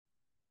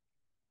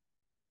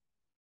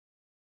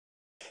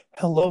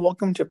Hello,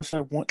 welcome to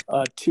episode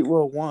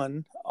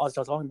 201. I was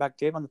talking back,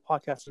 Dave, on the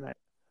podcast tonight.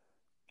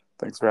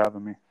 Thanks for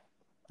having me.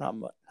 Not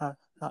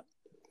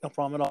no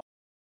problem at all.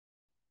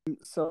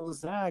 So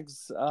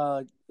Zags,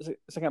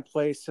 second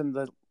place in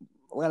the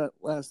Atlanta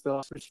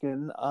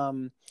Michigan.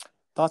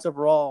 Thoughts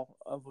overall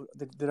of what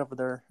they did over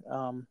there?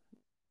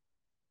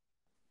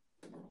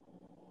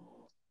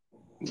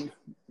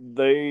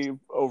 They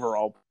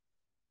overall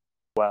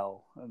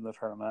well in the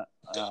tournament.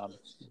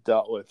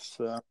 Dealt with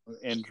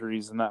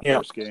injuries in that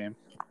first game,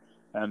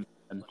 and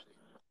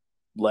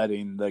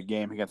letting the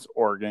game against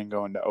Oregon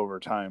go into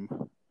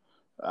overtime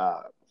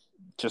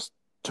just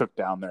took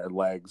down their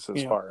legs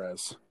as far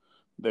as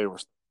they were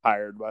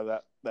tired by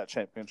that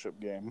championship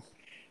game.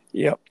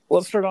 Yep.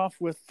 Let's start off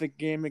with the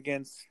game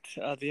against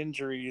the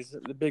injuries.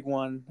 The big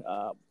one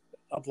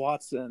of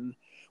Watson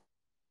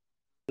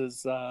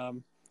is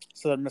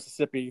Southern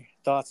Mississippi.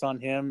 Thoughts on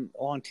him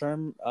long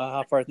term?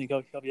 How far I think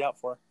he'll be out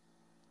for?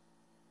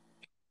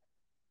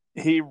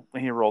 He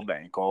rolled the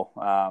ankle.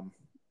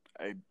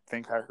 I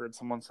think I heard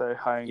someone say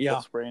high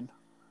ankle sprain.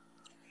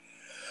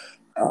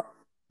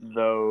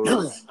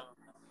 Those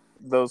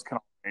can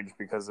change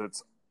because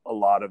it's a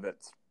lot of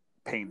it's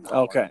pain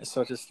tolerance. Okay,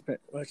 so just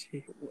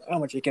how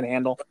much he can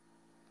handle.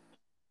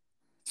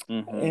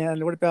 Mm-hmm.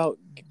 And what about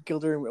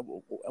Gilder and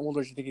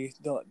Woolridge? Do you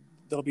think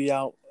they'll be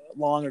out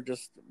long or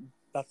just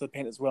after the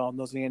pain as well? And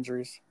those are the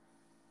injuries.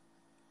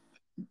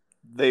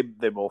 They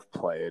both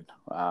played,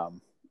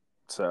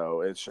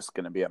 so it's just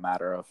going to be a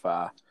matter of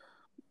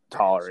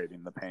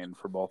tolerating the pain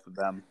for both of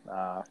them.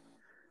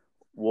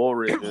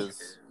 Woolridge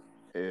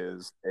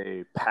is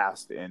a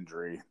past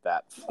injury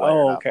that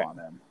flared up on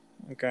him.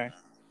 Okay.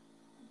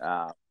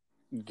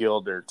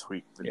 Gilder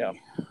tweaked the knee.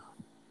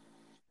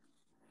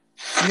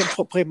 He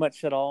didn't play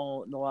much at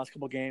all in the last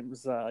couple of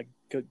games.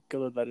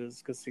 Gilder, that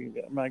is, because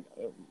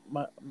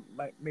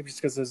maybe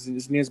just because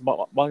his knee is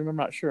bothering him. I'm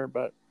not sure,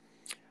 but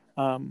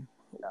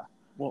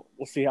we'll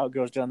see how it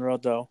goes down the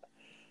road, though.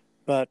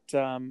 But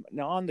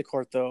now on the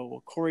court,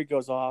 though, Corey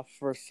goes off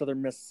for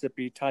Southern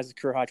Mississippi, ties the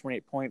career high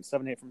 28 points,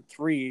 7-8 from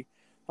 3.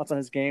 Thoughts on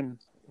his game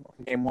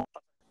one?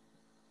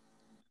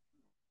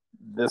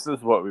 This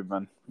is what we've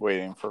been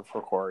waiting for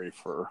Corey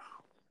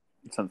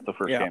since the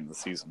first game of the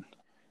season.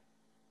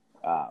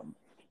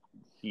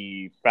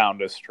 He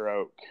found a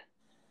stroke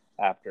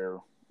after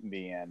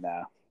being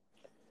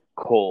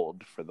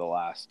cold for the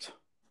last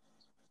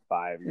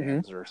 5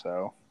 games or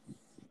so.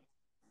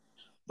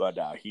 But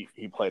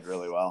he played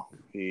really well.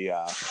 He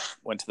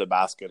went to the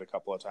basket a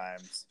couple of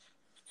times.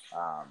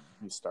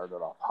 He started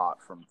off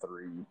hot from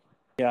 3.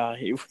 Yeah,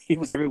 he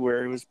was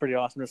everywhere. It was pretty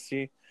awesome to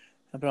see.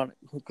 I put on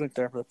click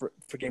there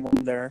for game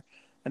one there.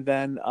 And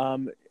then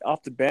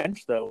off the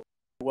bench, though,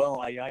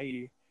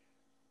 Ayayi,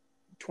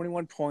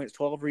 21 points,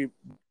 12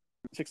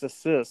 6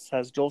 assists.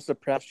 Has Joel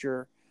surpassed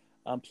your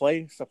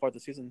play so far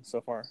this season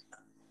so far?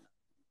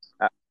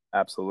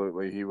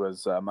 Absolutely. He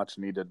was much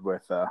needed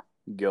with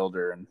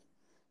Gilder and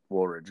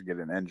Woolridge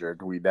getting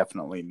injured. We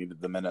definitely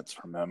needed the minutes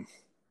from him.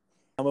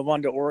 I'll move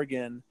on to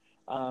Oregon.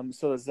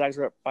 So the Zags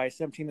are up by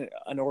 17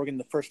 on Oregon in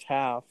the first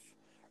half.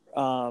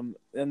 And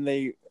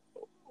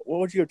what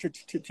would you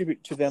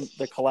attribute to them,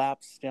 the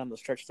collapse down the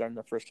stretch there in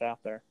the first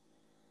half there?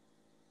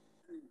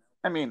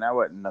 I mean, I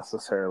wouldn't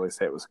necessarily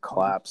say it was a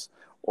collapse.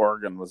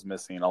 Oregon was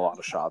missing a lot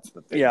of shots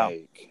that they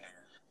make.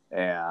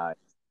 And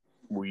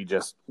we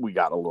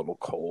got a little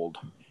cold.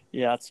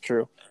 Yeah, that's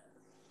true.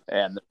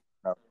 And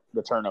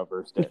the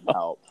turnovers didn't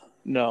help.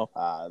 No.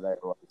 There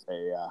was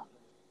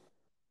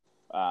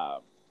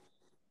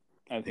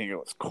I think it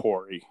was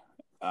Corey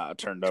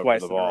turned over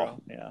the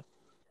ball. Yeah,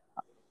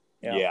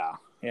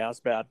 it was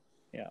bad.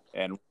 Yeah.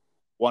 And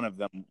one of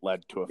them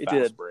led to a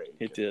fast break.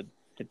 It did.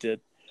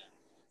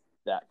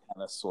 That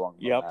kind of swung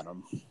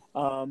momentum.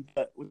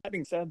 But with that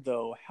being said,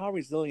 though, how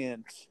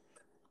resilient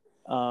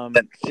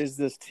is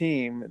this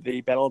team?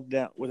 They battled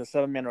down with a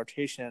 7-man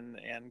rotation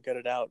and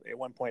gutted out a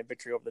 1-point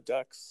victory over the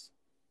Ducks.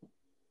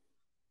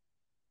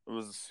 It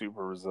was a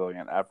super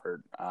resilient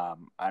effort.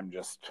 I'm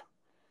just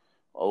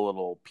a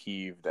little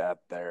peeved at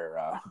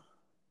their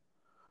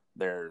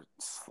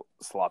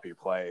sloppy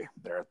play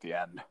there at the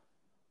end.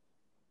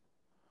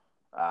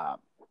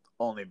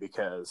 Only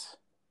because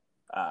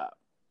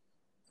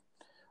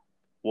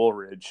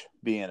Woolridge,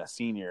 being a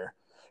senior,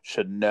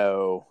 should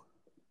know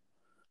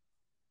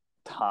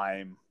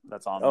time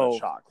that's on the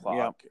shot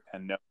clock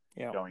and know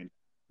going,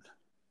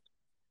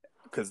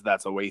 because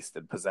that's a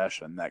wasted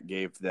possession that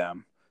gave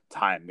them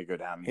time to go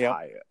down and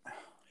tie it.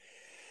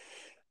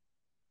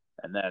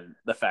 And then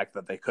the fact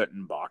that they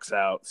couldn't box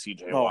out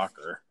CJ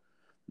Walker,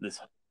 that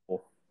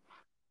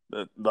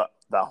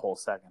whole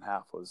second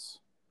half was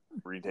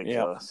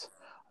ridiculous.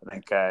 I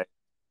think I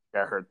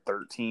heard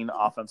 13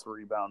 offensive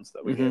rebounds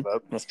that we gave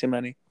up. That's too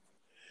many.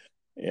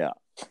 Yeah.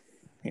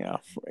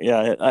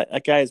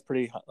 That guy is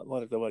pretty.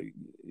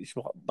 You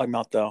should bug him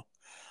out though.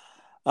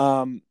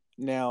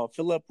 Now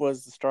Phillip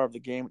was the star of the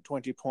game,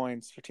 20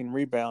 points, 15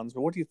 rebounds.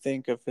 But what do you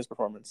think of his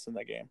performance in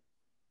that game?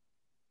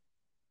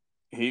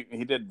 He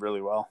did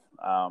really well.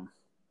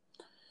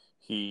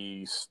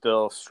 he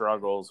still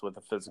struggles with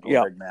a physical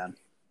big man,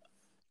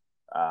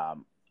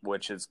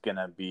 which is going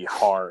to be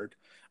hard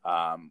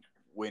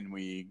when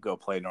we go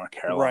play North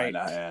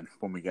Carolina and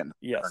when we get into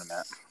the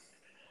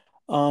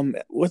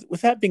tournament.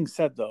 With that being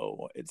said,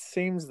 though, it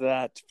seems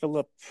that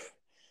Phillip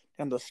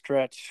down the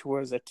stretch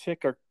was a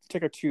tick or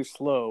two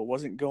slow,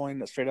 wasn't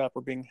going straight up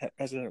or being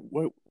hesitant.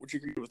 Would you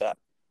agree with that?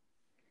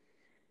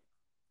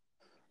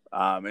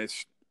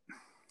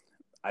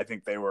 I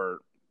think they were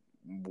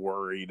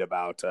worried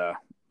about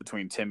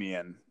between Timmy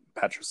and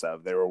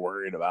Petrushev. They were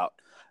worried about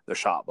the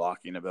shot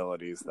blocking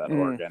abilities that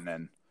Oregon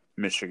and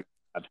Michigan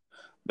had.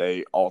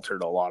 They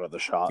altered a lot of the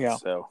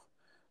shots, so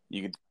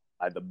you could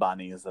find the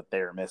bunnies that they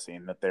were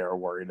missing, that they were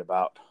worried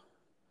about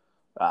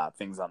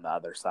things on the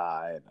other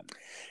side.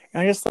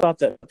 And I just thought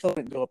that Phil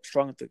didn't go up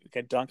strong at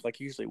the dunk like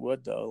he usually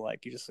would, though.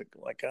 Like you just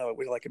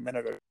wait like a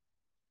minute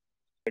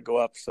to go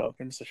up, so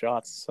he missed the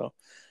shots. So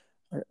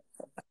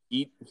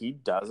he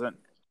doesn't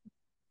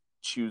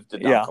choose to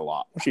dunk a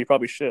lot, which he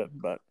probably should,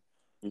 but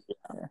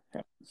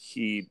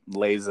he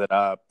lays it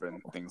up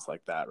and things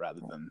like that rather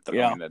than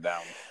throwing it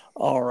down.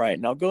 All right,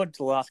 now going to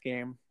the last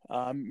game.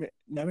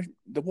 Now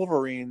the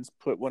Wolverines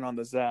put one on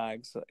the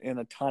Zags in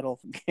a title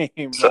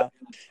game.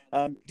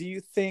 Do you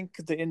think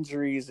the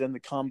injuries and the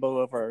combo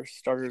of our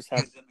starters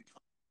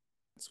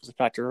was a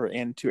factor,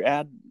 and to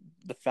add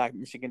the fact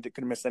Michigan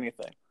couldn't miss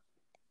anything?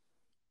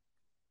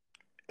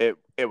 It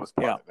was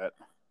part of it.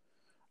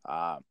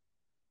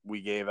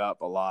 We gave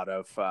up a lot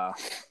of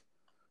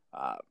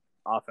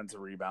offensive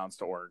rebounds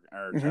to Oregon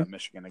or to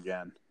Michigan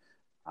again.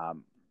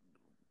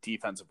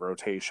 Defensive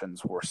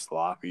rotations were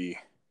sloppy,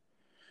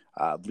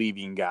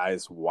 leaving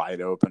guys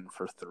wide open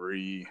for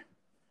three.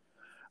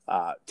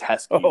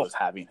 Teskey was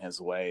having his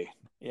way.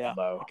 Yeah,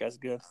 that guy's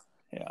good.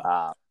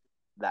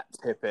 That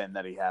tip in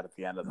that he had at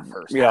the end of the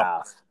first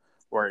half,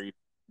 where he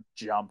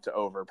jumped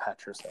over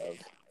Petrushev.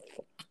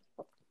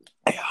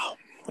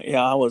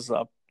 Yeah, I was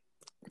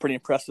pretty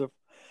impressive.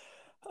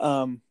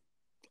 All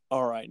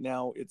right,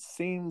 now it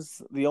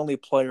seems the only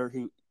player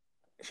who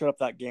showed up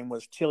that game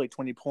was Tilly,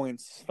 20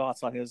 points.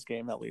 Thoughts on his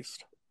game, at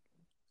least?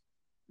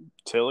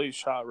 Tilly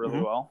shot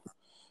really well,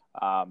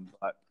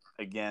 but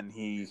again,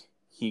 he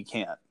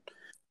can't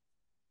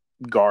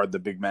guard the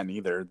big men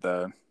either.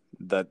 The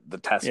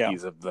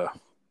Teskeys of the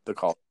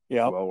college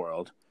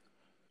world.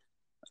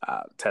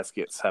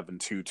 Teskey at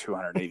 7'2",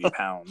 280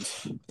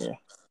 pounds.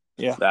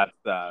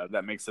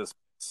 That makes us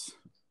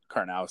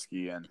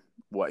Karnowski and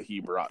what he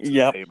brought to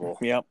the table.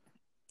 Yep,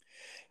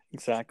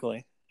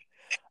 exactly.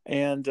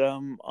 And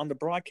on the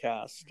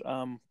broadcast,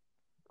 are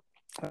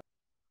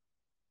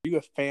you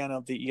a fan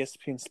of the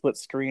ESPN split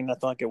screen? I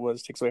thought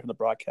takes away from the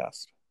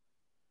broadcast.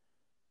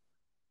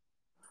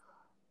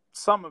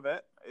 Some of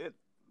it.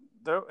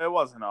 It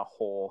wasn't a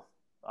whole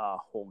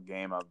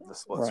game of the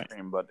split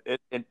screen, but it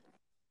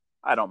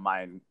I don't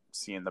mind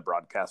seeing the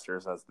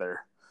broadcasters as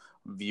they're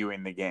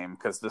viewing the game,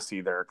 because to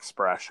see their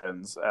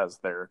expressions as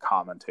they're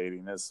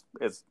commentating is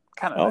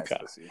kind of nice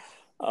to see.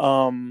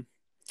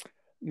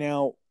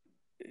 Now,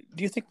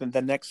 do you think that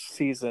the next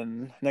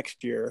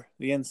year,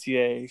 the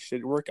NCAA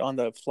should work on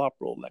the flop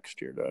rule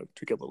next year to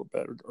tweak it a little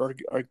bit, or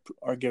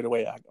give it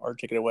away, or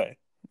take it away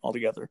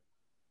altogether?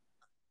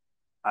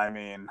 I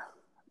mean,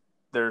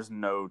 there's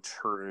no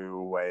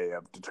true way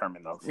of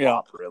determining a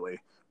flop really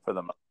for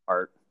the most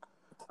part,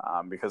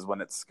 because when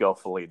it's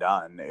skillfully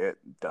done, it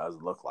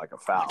does look like a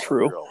foul.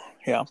 True.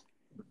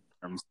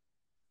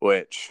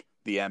 Which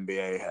the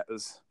NBA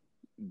has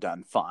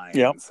done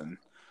fines and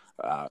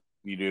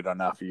you do it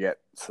enough, you get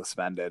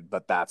suspended,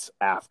 but that's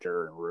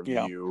after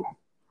review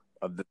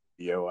of the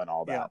video and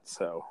all that.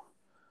 So,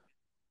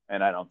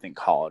 and I don't think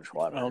college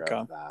will ever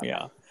go to that.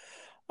 Yeah,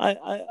 I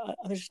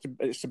think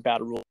it's a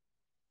bad rule.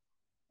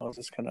 I was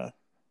just kind of,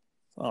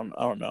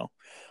 I don't know,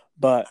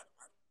 but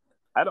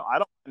I don't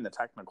mind the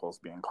technicals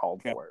being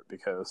called for it,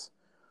 because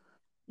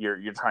you're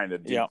trying to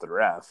dupe the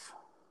ref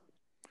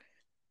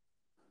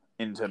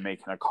into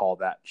making a call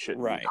that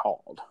shouldn't be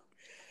called.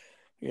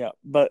 Yeah,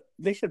 but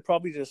they should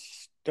probably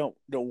just don't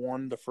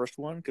warn the first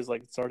one, because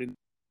it's already.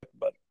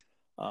 But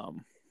I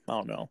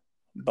don't know.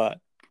 But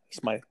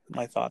it's my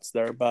thoughts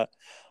there. But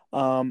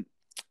in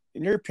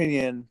your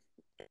opinion,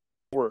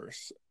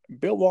 worse,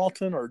 Bill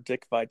Walton or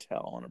Dick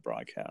Vitale on a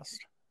broadcast?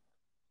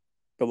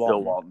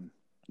 Bill Walton.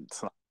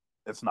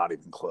 It's not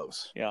even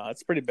close. Yeah,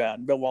 it's pretty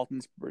bad. Bill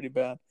Walton's pretty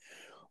bad,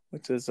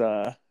 which is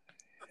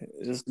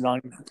just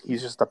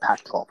He's just a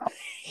Pac-12.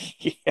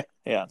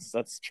 Yes,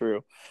 that's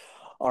true.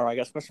 All right, I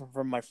got a question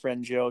from my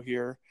friend Joe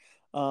here.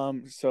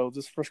 So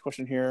this first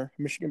question here: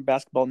 Michigan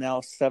basketball now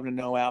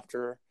 7-0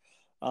 after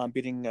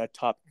beating the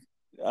top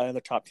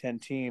 10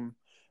 team.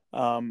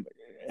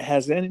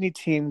 Has any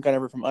team gone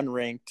over from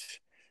unranked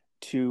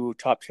to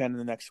top 10 in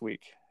the next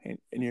week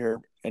in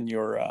your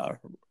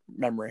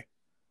memory?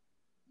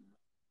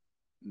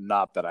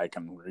 Not that I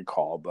can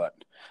recall, but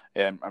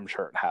I'm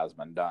sure it has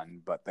been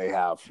done. But they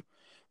have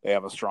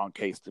a strong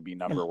case to be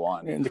number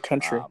one in the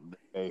country.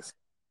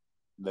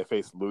 They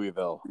face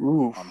Louisville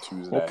on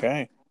Tuesday.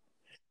 Okay.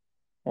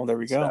 Well, there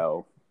we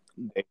go.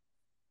 So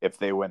if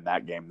they win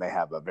that game, they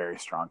have a very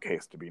strong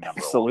case to be number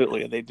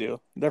Absolutely, one. they do.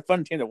 They're a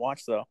fun team to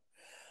watch, though.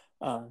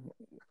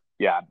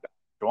 Yeah,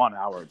 Juwan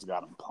Howard's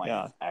got him playing.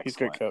 Yeah, excellent. he's a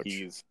great coach.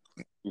 He's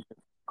a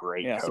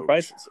great Yeah,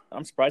 coach.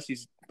 I'm surprised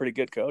he's a pretty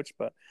good coach,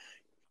 but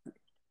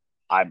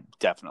I'm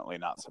definitely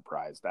not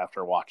surprised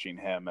after watching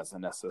him as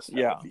an assistant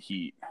with the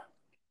Heat.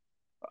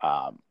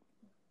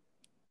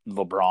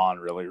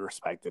 LeBron really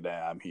respected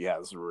him. He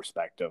has the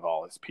respect of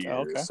all his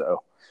peers.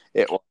 So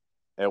it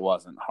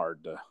wasn't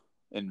hard to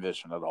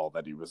envision at all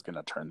that he was going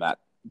to turn that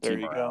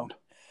team around.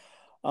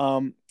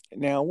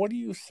 Now, what do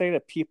you say to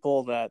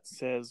people that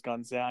says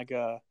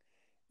Gonzaga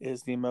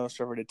is the most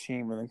overrated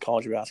team in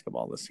college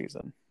basketball this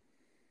season?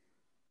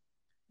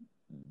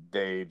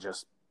 They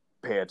just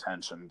pay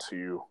attention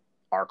to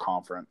our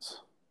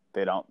conference.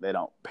 They don't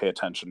pay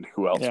attention to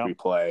who else we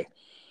play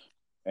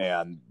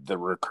and the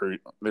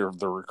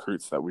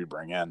recruits that we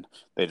bring in.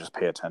 They just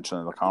pay attention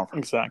to the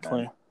conference.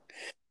 Exactly.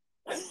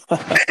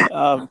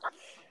 Do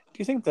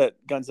you think that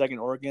Gonzaga and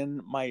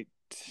Oregon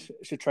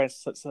should try to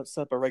set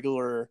up a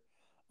regular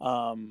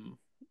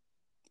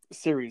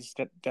series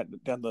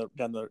down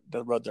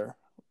the road there?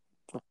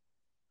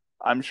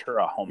 I'm sure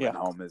a home and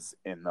home is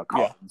in the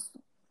cards.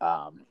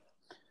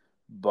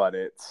 But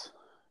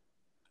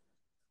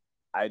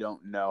I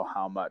don't know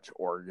how much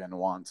Oregon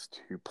wants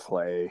to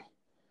play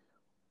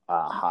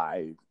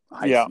high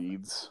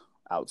seeds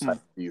outside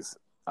these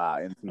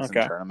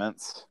in-season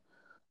tournaments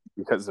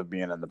because of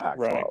being in the Pac-12.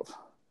 Right.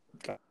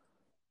 Okay.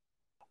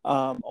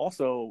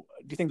 Also,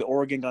 do you think the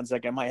Oregon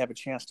Gonzaga might have a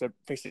chance to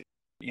face it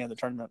in the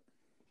tournament?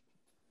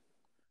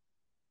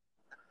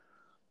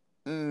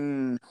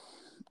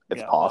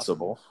 It's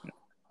possible.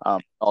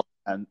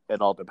 And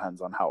it all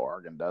depends on how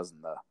Oregon does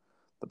in the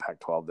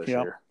Pac-12 this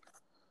year.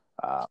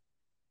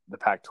 The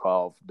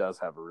Pac-12 does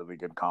have a really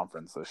good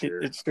conference this year.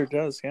 It sure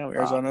does. Yeah,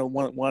 Arizona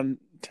won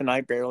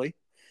tonight barely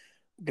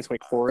against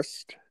Wake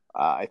Forest.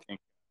 I think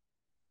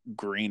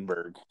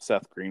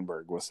Seth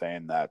Greenberg was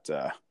saying that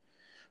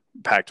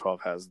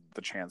Pac-12 has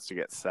the chance to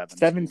get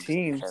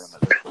 17.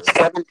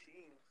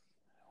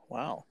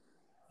 Wow,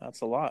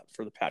 that's a lot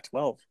for the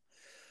Pac-12.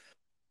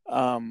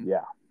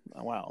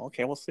 Wow.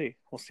 Okay, we'll see.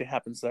 We'll see what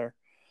happens there.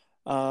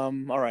 All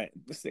right.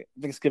 This is a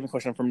Thanksgiving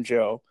question from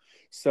Joe.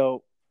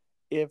 So,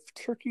 if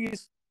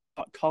turkeys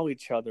call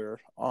each other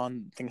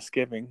on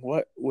Thanksgiving,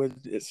 what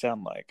would it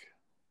sound like?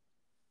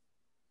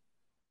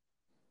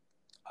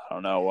 I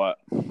don't know what.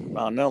 I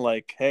don't know.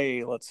 Like,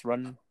 hey, let's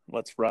run.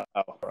 Oh,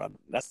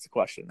 that's the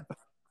question.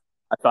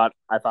 I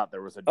thought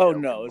there was a joke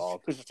no,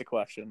 involved. It was just a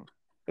question.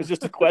 It's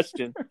just a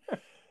question.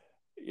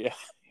 Yeah.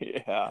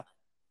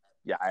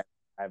 I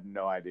have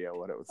no idea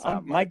what it would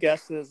sound like. My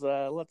guess is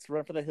let's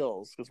run for the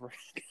hills because we're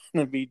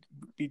going to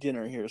be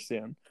dinner here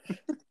soon.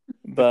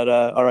 But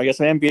or I guess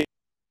NBA.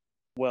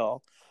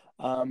 Well,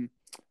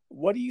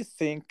 what do you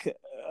think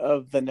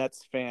of the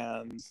Nets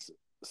fans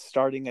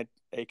starting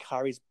a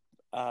Kyrie's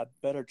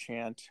better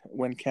chant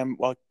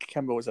while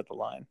Kemba was at the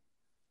line?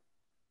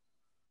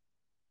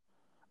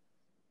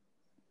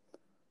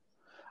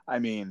 I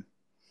mean,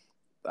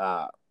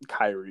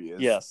 Kyrie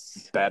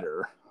is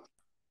better.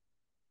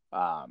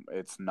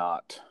 It's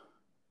not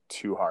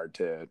too hard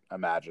to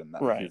imagine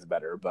that he's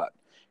better, but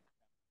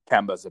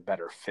Kemba's a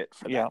better fit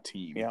for that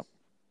team. Yeah.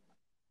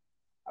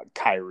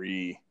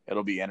 Kyrie,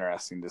 it'll be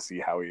interesting to see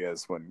how he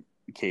is when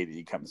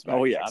KD comes back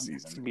next season.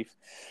 It's gonna be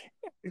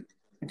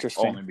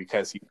interesting. Only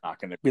because he's not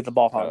going to be the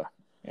ball hog.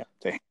 To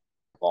handle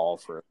the ball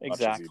for as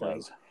much as he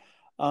does.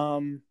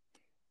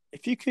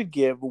 If you could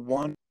give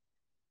one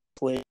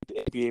played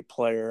NBA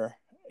player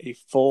a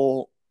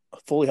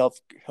fully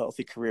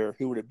healthy career,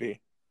 who would it be?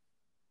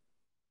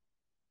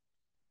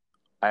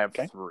 I have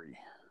three.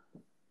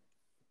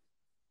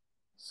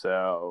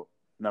 So,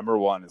 number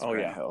one is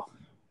Grant Hill.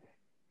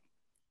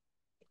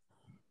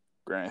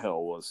 Grant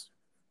Hill was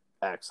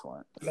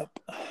excellent. Yep.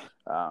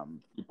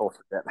 People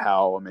forget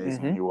how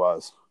amazing he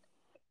was.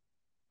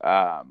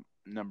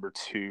 Number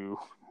two,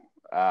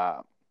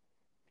 I'm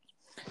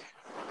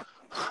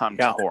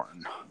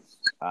torn.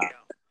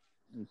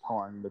 I'm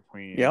torn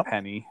between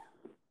Penny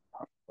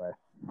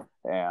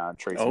and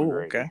Tracy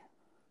McGrady. Okay.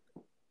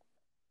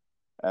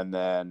 And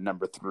then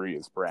number three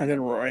is Brandon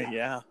Roy.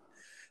 Yeah.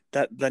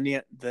 The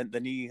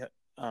knee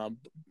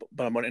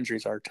bone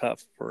injuries are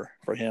tough for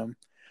him.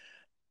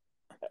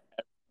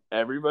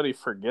 Everybody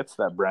forgets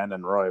that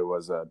Brandon Roy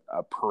was a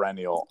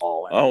perennial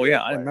all-NBA player.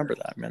 I remember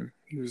that, man.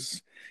 He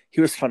was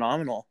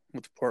phenomenal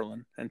with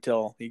Portland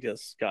until he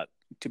just got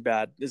too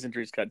bad. His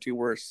injuries got too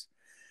worse.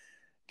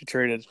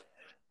 Deteriorated.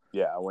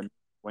 Yeah,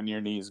 when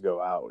your knees go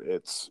out,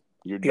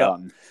 you're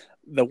done.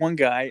 The one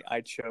guy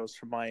I chose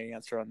for my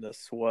answer on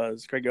this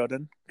was Greg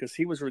Oden because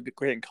he was really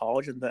great in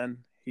college and then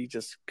he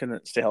just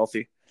couldn't stay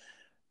healthy.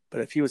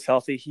 But if he was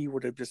healthy, he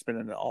would have just been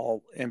an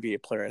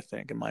all-NBA player, I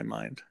think, in my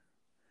mind.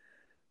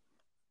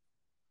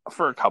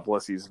 For a couple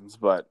of seasons,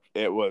 but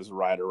it was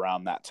right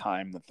around that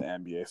time that the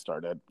NBA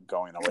started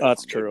going away.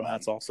 That's true.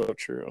 That's also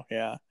true.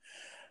 Yeah.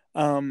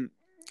 Here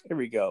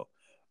we go.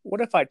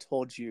 What if I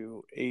told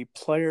you a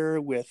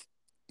player with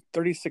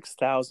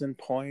 36,000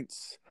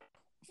 points,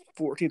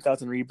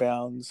 14,000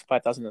 rebounds,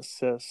 5,000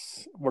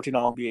 assists, 14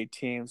 All NBA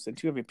teams, and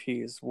 2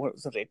 MVPs. What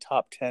was a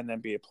top 10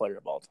 NBA player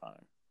of all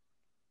time?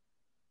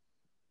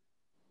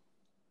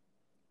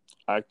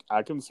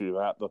 I can see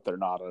that they're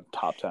not a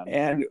top 10.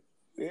 And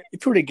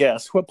if you were to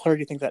guess, what player do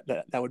you think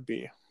that would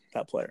be?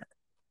 That player,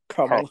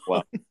 Carl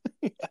Malone.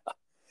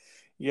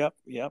 Yeah.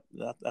 Yep.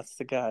 That's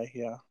the guy.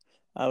 Yeah,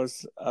 I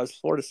was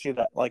floored to see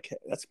that. Like,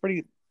 that's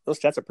pretty. Those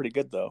stats are pretty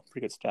good, though.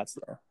 Pretty good stats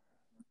there.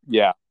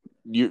 Yeah,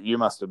 you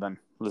must have been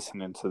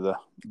listening to the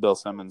Bill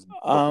Simmons book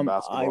of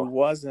basketball. I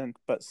wasn't,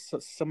 but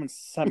someone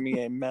sent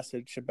me a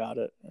message about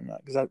it, and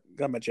because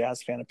I'm a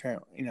Jazz fan,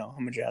 apparently,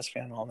 I'm a Jazz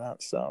fan and all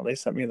that, so they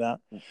sent me that.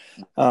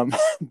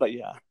 But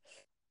yeah,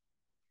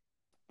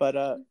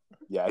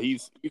 yeah,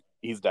 he's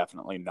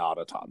definitely not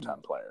a top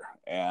 10 player,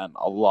 and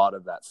a lot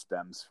of that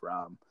stems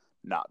from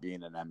not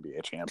being an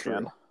NBA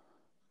champion. True.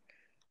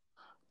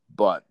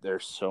 But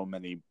there's so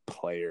many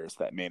players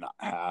that may not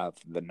have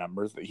the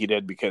numbers that he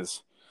did,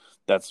 because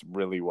that's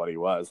really what he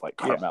was, like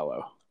Carmelo.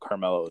 Yeah.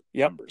 Carmelo is a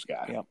numbers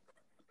guy. Yep.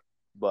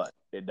 But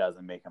it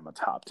doesn't make him a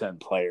top 10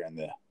 player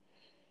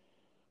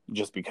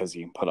just because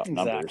he can put up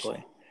numbers.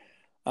 Exactly.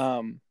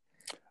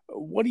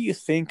 What do you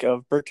think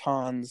of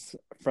Bertans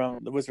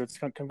from the Wizards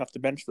coming off the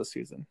bench this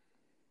season?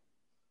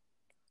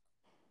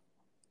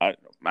 I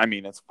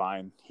mean, it's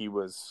fine. He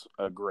was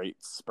a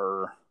great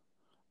Spur,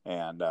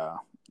 and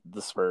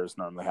the Spurs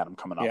normally had him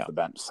coming off the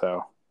bench,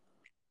 so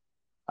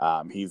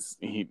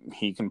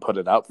he can put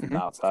it out from the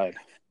outside.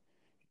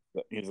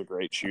 He's a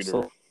great shooter.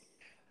 Absolutely.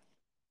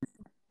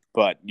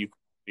 But you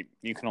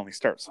can only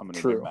start so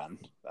many good men.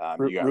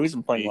 Rui's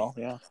been playing well,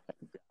 yeah.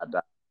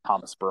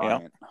 Thomas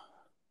Bryant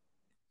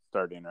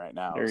starting right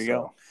now. There you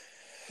go.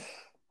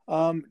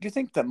 Do you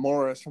think that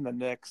Morris from the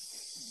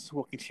Knicks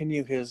will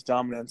continue his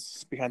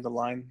dominance behind the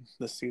line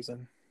this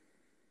season?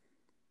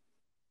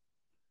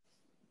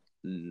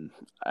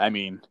 I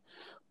mean,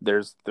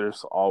 there's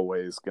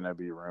always going to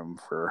be room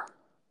for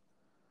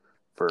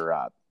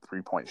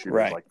 3-point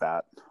shooters like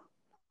that.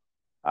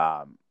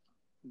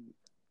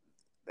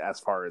 As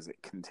far as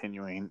it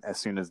continuing, as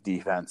soon as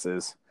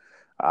defenses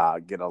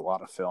get a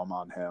lot of film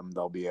on him,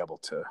 they'll be able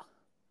to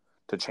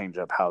change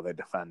up how they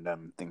defend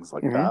him, things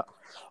like that.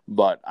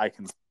 But I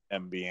can see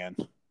him being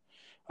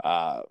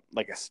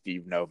like a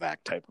Steve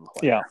Novak type of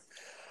player.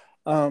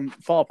 Yeah.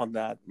 Follow up on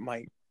that,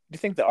 Mike. Do you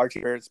think that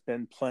RJ Barrett's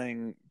been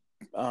playing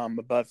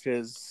above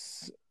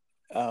his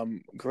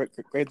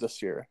grade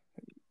this year?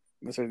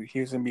 So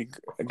he's going to be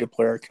a good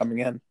player coming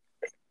in.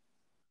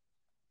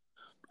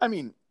 I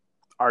mean,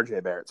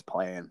 RJ Barrett's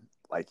playing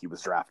like he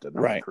was drafted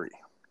number 3.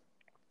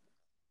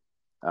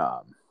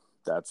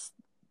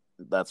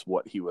 That's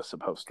what he was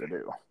supposed to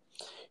do.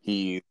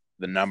 He's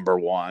the number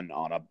 1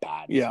 on a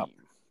bad team.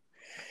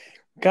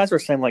 Guys were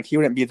saying like he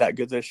wouldn't be that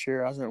good this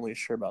year. I wasn't really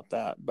sure about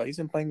that, but he's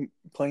been playing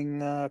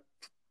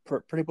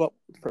pretty well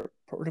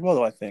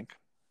though, I think.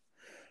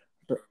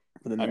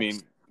 I mean,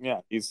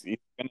 yeah, he's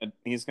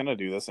gonna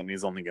do this, and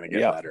he's only gonna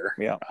get better.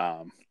 Yeah.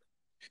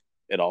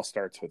 It all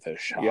starts with his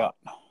shot. Yeah.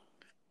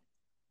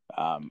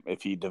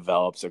 If he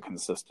develops a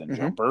consistent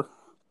jumper,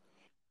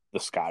 the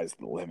sky's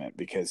the limit,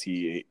 because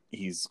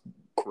he's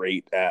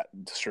great at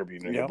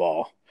distributing the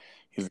ball.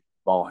 He's a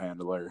ball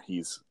handler.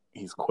 He's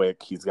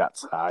quick. He's got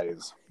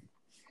size.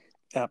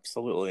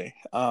 Absolutely.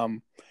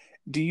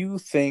 Do you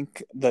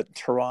think that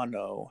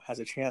Toronto has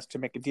a chance to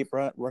make a deep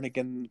run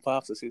again in the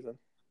playoffs this season?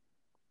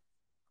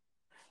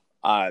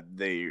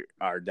 They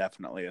are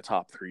definitely a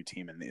top 3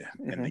 team in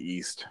the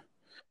East.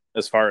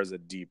 As far as a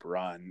deep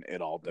run,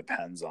 it all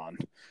depends on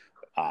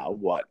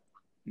what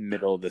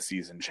middle of the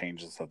season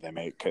changes that they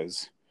make,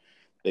 because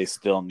they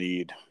still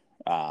need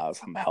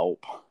some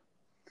help.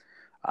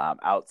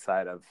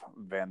 Outside of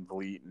Van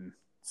Vliet and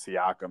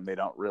Siakam, they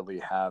don't really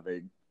have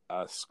a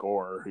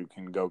scorer who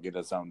can go get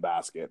his own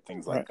basket,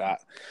 things like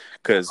that.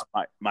 Because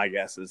my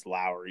guess is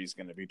Lowry's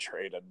going to be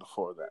traded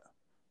before the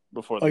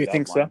you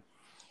think so?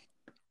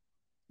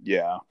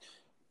 Yeah.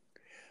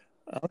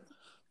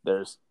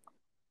 There's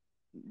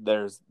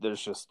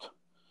just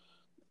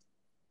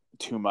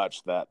too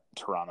much that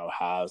Toronto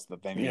has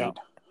that they need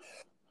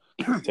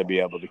to be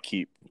able to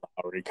keep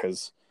Lowry,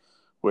 because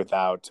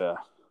without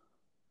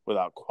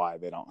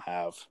Kawhi, they don't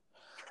have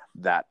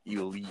that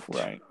elite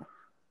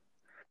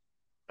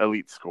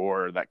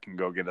scorer that can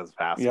go get his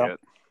basket. Yep.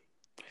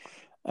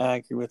 I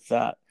agree with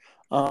that.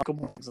 A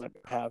couple ones that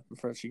I have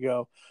before you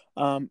go.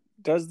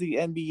 Does the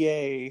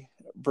NBA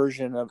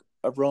version of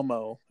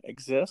Romo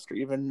exist, or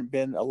even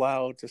been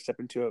allowed to step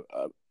into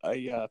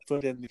a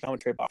foot in the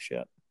commentary box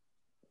yet?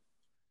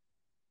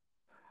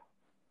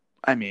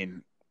 I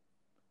mean,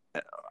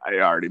 I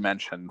already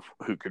mentioned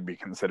who could be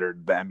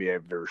considered the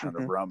NBA version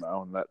of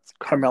Romo, and that's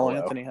Carmelo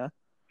Anthony, huh?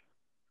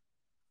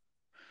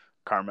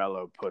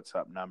 Carmelo puts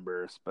up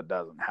numbers, but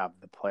doesn't have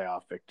the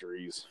playoff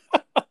victories.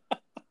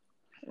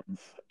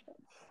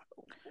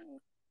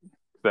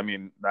 I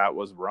mean, that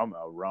was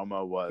Romo.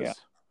 Romo was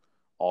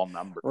all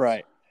numbers.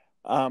 Right.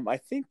 I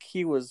think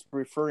he was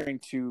referring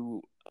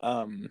to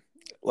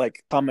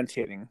like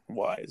commentating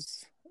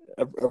wise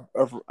of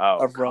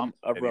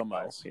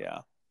Romo. Yeah.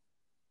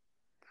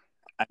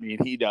 I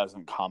mean, he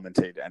doesn't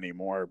commentate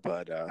anymore,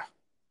 but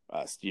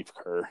Steve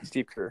Kerr.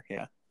 Steve Kerr,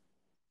 yeah.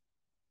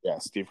 Yeah,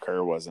 Steve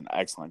Kerr was an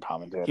excellent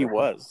commentator. He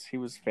was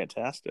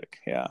fantastic.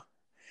 Yeah,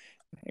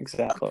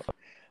 exactly.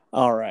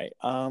 All right.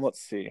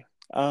 Let's see.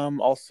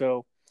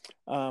 Also,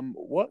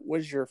 what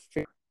was your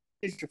favorite?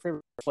 Is your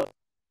favorite play?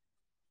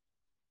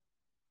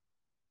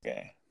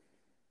 Okay.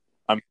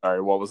 I'm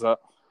sorry, what was that?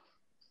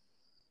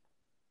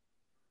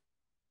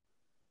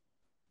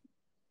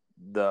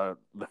 The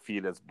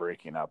feed is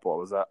breaking up. What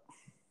was that?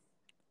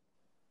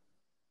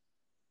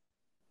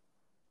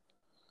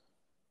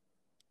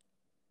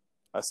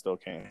 I still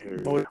can't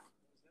hear you.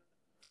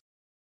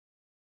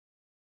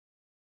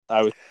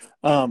 I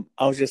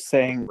was just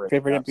saying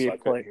favorite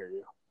NBA play. Hear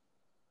you.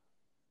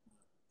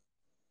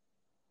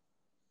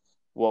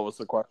 What was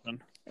the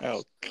question?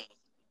 Oh,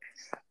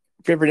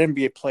 favorite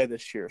NBA play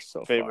this year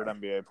so favorite far.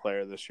 NBA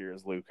player this year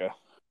is Luka.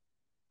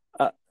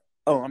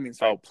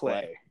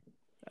 Play.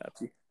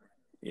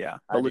 Yeah,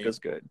 but Luka's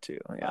good too.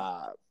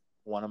 Yeah.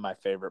 One of my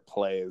favorite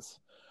plays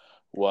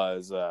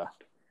was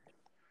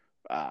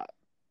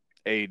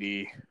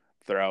AD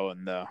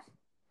throwing the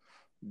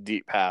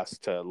deep pass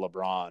to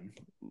LeBron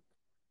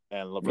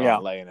and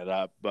LeBron laying it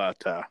up.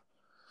 But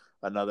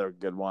another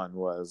good one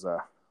was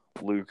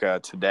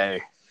Luka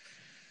today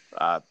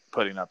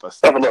putting up a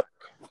step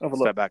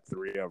back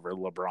three over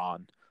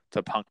LeBron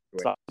to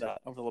punctuate the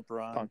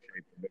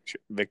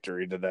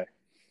victory today.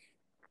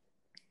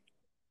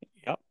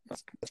 Yep,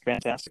 that's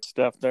fantastic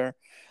stuff there.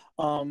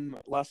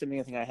 Last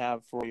thing I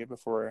have for you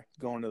before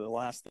going to the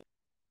last thing.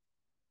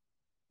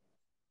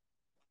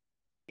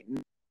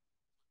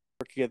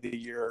 Rookie of the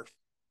year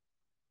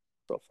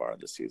so far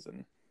this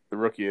season. The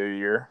rookie of the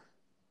year.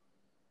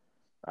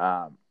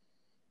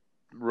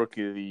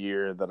 Rookie of the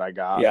year that I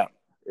got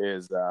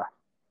is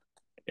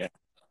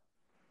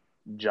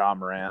Ja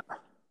Morant.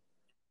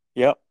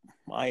 Yep,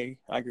 I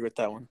agree with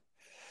that one.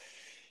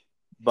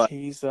 But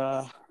he's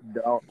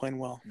playing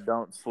well.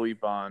 Don't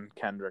sleep on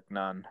Kendrick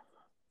Nunn.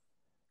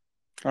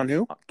 On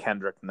who?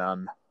 Kendrick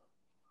Nunn.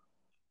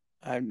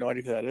 I have no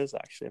idea who that is.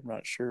 Actually, I'm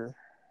not sure.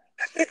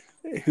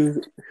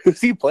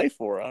 Who's he play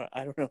for?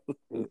 I don't know.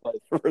 He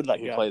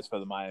plays for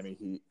the Miami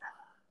Heat.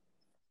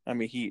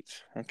 Miami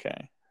Heat.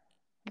 Okay.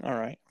 All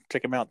right.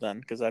 Check him out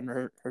then, because I've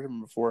never heard of him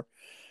before.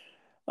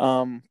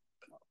 In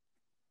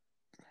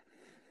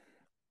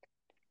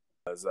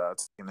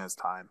his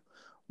time,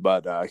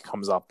 but he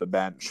comes off the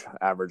bench,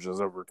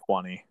 averages over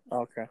 20.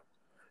 Okay.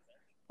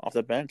 Off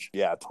the bench?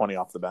 Yeah, 20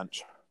 off the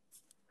bench.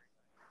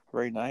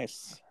 Very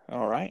nice.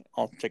 All right.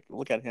 I'll take a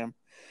look at him.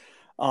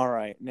 All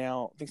right.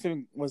 Now,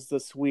 Thanksgiving was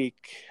this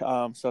week,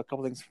 so a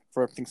couple things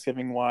for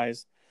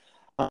Thanksgiving-wise.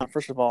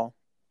 First of all,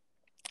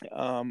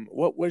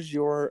 what's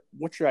your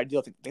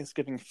ideal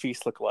Thanksgiving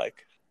feast look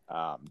like?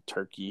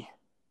 Turkey,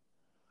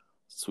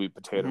 sweet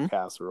potato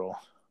casserole,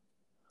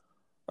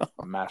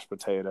 mashed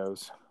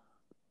potatoes,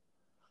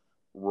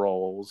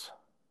 rolls,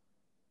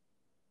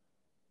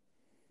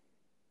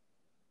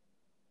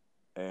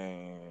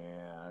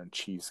 and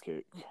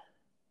cheesecake.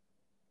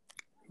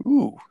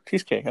 Ooh,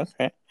 cheesecake.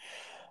 Okay.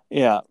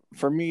 Yeah,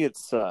 for me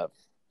it's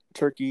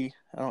turkey.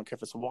 I don't care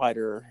if it's white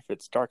or if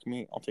it's dark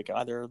meat. I'll take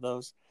either of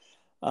those.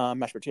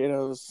 Mashed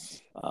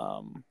potatoes,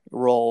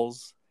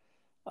 rolls,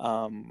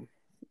 green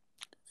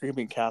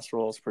bean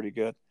casserole is pretty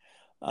good.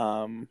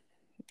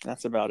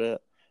 That's about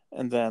it.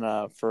 And then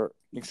for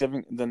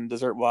Thanksgiving, then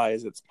dessert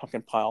wise, it's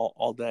pumpkin pie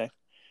all day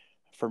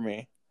for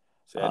me.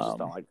 See, I just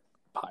don't like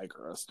pie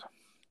crust.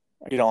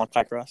 You don't like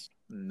pie crust?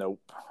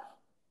 Nope.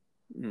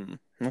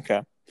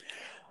 Okay.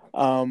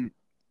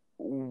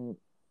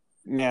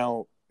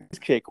 Now,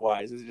 cheesecake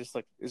wise, is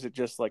it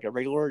just like a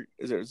regular?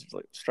 Is it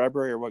like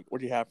strawberry or what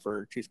do you have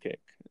for cheesecake?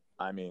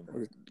 I mean,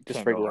 just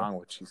can't regular. Go wrong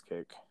with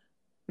cheesecake.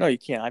 No, you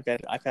can't. I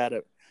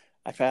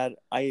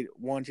ate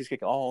one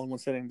cheesecake all in one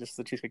sitting, just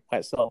the cheesecake by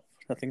itself.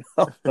 Nothing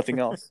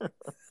else.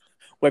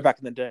 Way back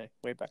in the day.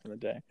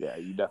 Yeah,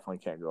 you definitely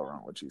can't go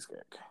wrong with cheesecake.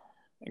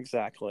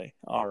 Exactly.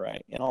 All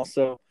right. And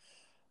also,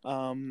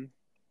 do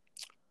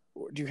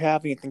you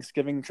have any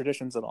Thanksgiving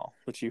traditions at all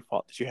that you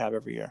have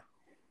every year?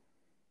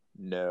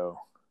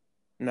 No.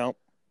 Nope.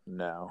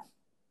 No.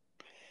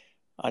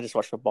 I just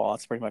watch football.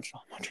 That's pretty much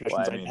all my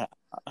traditions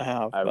I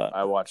have.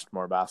 I watched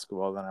more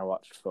basketball than I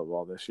watched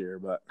football this year,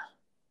 but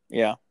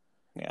yeah.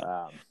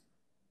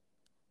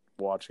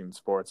 Watching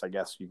sports, I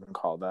guess you can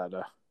call that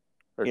a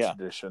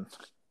tradition.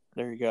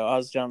 There you go. I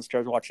was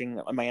downstairs watching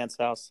at my aunt's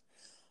house,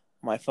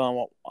 my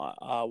phone,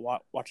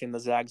 watching the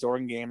Zags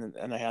Oregon game,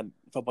 and I had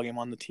a football game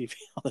on the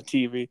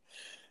TV.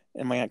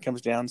 And my aunt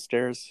comes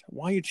downstairs.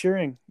 Why are you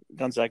cheering?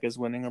 Gonzaga's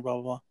winning, or blah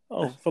blah blah.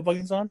 Oh, football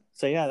game's on.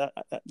 So yeah,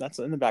 that's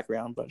in the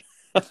background, but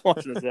I'm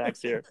watching the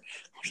Zags here.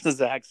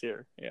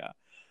 Yeah,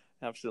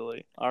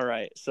 absolutely. All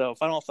right. So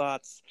final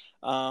thoughts.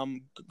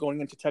 Going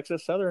into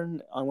Texas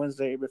Southern on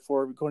Wednesday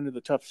before we go into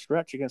the tough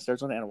stretch against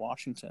Arizona and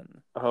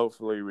Washington.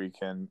 Hopefully, we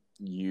can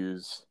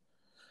use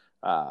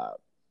Arlauskas,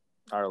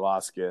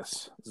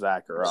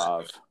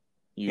 Zakharov,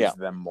 use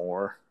them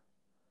more.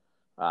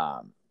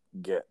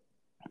 Get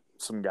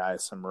some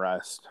guys some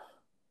rest.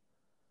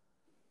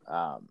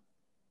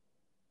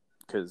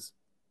 because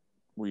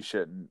we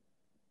shouldn't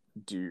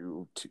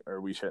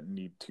we shouldn't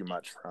need too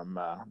much from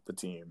the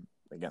team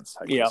against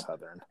Texas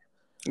Southern.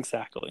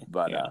 Exactly.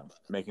 But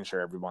making sure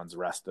everyone's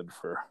rested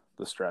for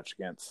the stretch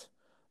against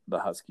the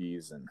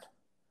Huskies and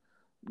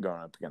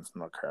going up against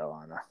North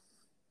Carolina.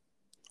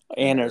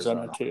 And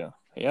Arizona too.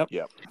 Yep.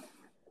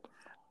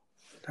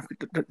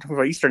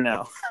 We're Eastern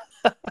now.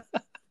 I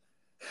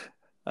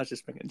was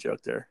just making a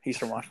joke there.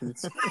 Eastern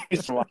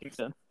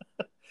Washington.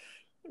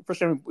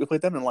 First time we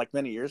played them in like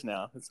many years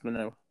now. It's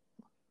been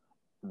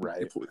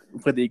right. We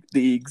played the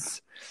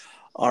Eags.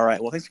 All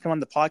right. Well, thanks for coming on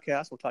the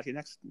podcast. We'll talk to you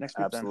next week.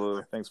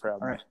 Absolutely. Then. Thanks for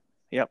having me.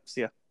 Yep.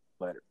 See ya.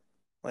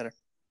 Later.